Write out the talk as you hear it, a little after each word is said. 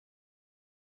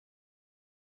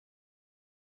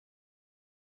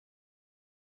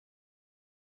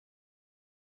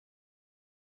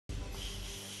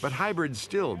But hybrids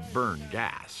still burn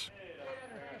gas.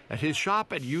 At his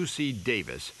shop at UC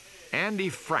Davis, Andy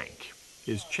Frank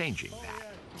is changing that.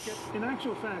 In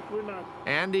actual fact, we're not.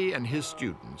 Andy and his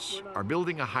students are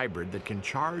building a hybrid that can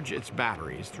charge its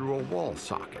batteries through a wall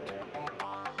socket.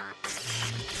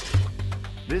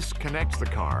 This connects the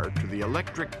car to the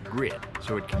electric grid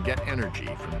so it can get energy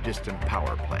from distant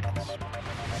power plants.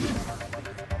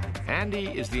 Andy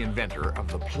is the inventor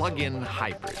of the plug-in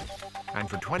hybrid, and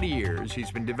for 20 years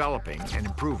he's been developing and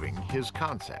improving his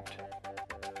concept.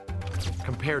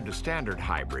 Compared to standard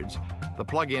hybrids, the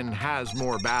plug-in has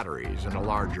more batteries and a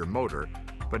larger motor,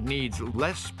 but needs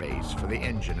less space for the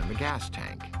engine and the gas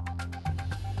tank.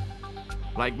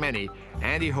 Like many,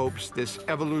 Andy hopes this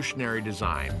evolutionary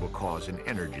design will cause an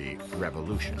energy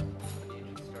revolution.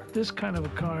 This kind of a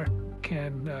car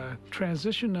can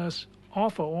transition us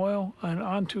off of oil and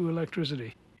onto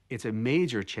electricity. It's a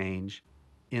major change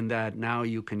in that now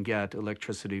you can get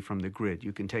electricity from the grid.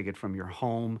 You can take it from your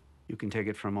home, you can take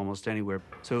it from almost anywhere.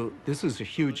 So this is a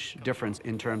huge difference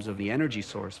in terms of the energy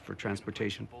source for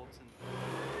transportation.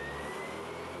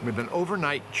 With an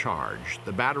overnight charge,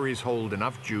 the batteries hold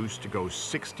enough juice to go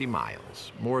 60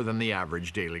 miles, more than the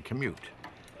average daily commute.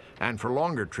 And for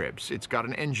longer trips, it's got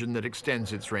an engine that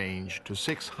extends its range to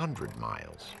 600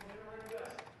 miles.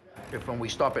 If when we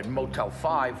stop at Motel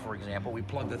 5, for example, we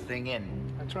plug the thing in.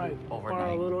 That's right. Overnight.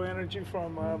 Borrow a little energy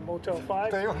from Motel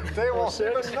 5. They won't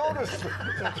even notice.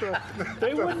 That's right.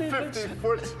 They wouldn't even.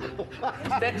 50-foot.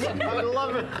 I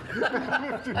love it.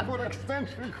 50-foot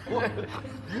extension cord.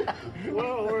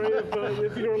 Well, or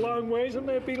if you're a long ways, it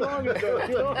may be longer.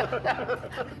 You know?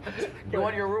 You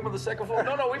want your room on the second floor?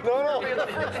 No, we No. be on the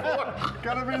first floor.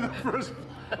 Gotta be the first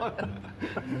one.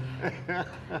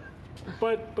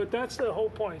 But that's the whole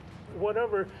point.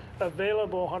 Whatever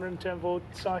available 110-volt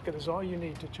socket is all you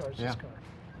need to charge this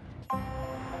car.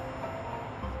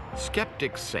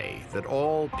 Skeptics say that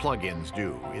all plug-ins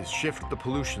do is shift the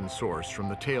pollution source from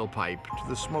the tailpipe to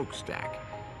the smokestack.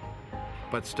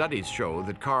 But studies show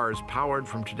that cars powered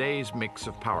from today's mix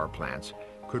of power plants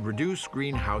could reduce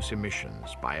greenhouse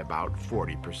emissions by about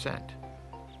 40%.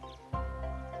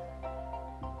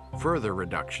 Further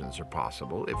reductions are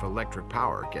possible if electric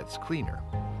power gets cleaner.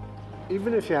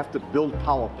 Even if you have to build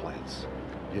power plants,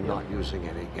 you're not using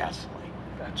any gasoline.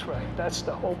 That's right. That's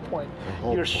the whole point.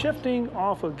 You're You're shifting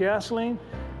off of gasoline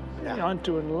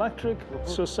onto an electric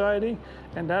society,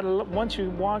 and that once you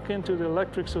walk into the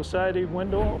electric society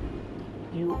window,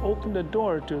 you open the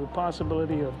door to the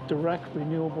possibility of direct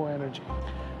renewable energy.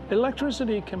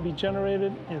 Electricity can be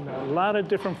generated in a lot of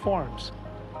different forms.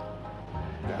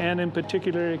 And in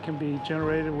particular, it can be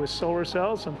generated with solar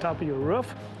cells on top of your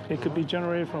roof. It could be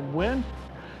generated from wind.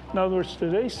 In other words,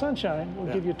 today's sunshine will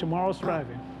give you tomorrow's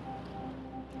driving.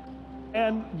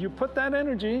 And you put that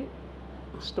energy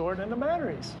stored in the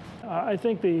batteries. I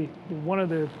think one of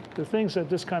the things that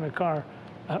this kind of car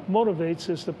motivates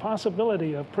is the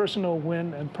possibility of personal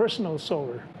wind and personal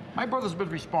solar. My brother's been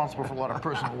responsible for a lot of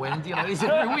personal wind. You know, he's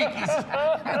every week.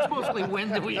 That's mostly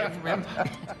wind that we have from him.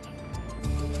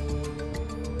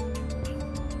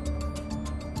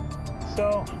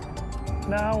 So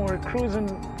now we're cruising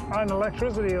on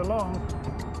electricity alone.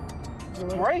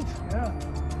 It's great. Yeah.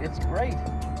 It's great.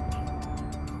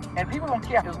 And people don't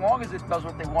care as long as it does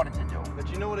what they want it to do. But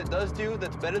you know what it does do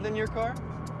that's better than your car?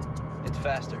 It's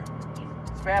faster.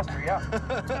 It's faster, yeah.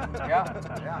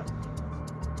 Yeah.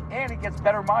 And it gets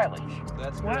better mileage.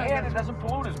 That's Wow. great. And it doesn't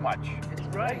pollute as much. It's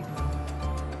Right.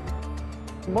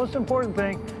 The most important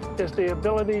thing is the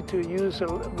ability to use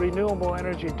renewable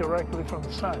energy directly from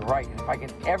the sun. Right. If I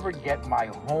can ever get my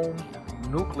home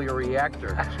nuclear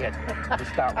reactor kit to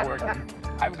start working,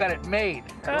 I've got it made,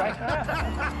 right?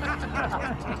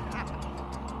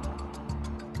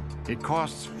 It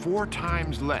costs 4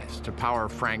 times less to power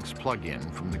Frank's plug-in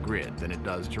from the grid than it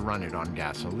does to run it on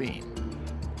gasoline.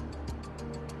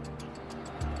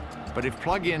 But if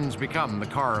plug-ins become the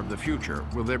car of the future,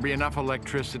 will there be enough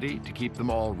electricity to keep them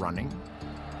all running?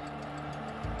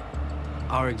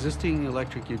 Our existing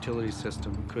electric utility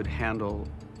system could handle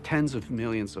tens of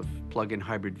millions of plug-in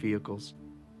hybrid vehicles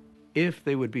if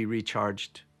they would be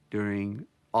recharged during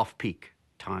off-peak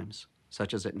times,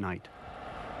 such as at night.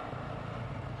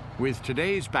 With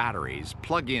today's batteries,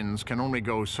 plug-ins can only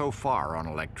go so far on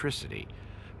electricity,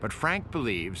 but Frank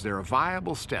believes they're a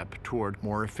viable step toward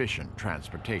more efficient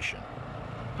transportation.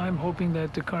 I'm hoping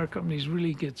that the car companies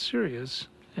really get serious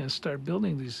and start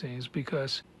building these things,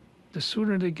 because the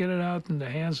sooner they get it out in the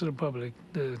hands of the public,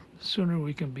 the sooner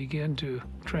we can begin to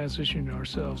transition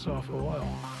ourselves off of oil.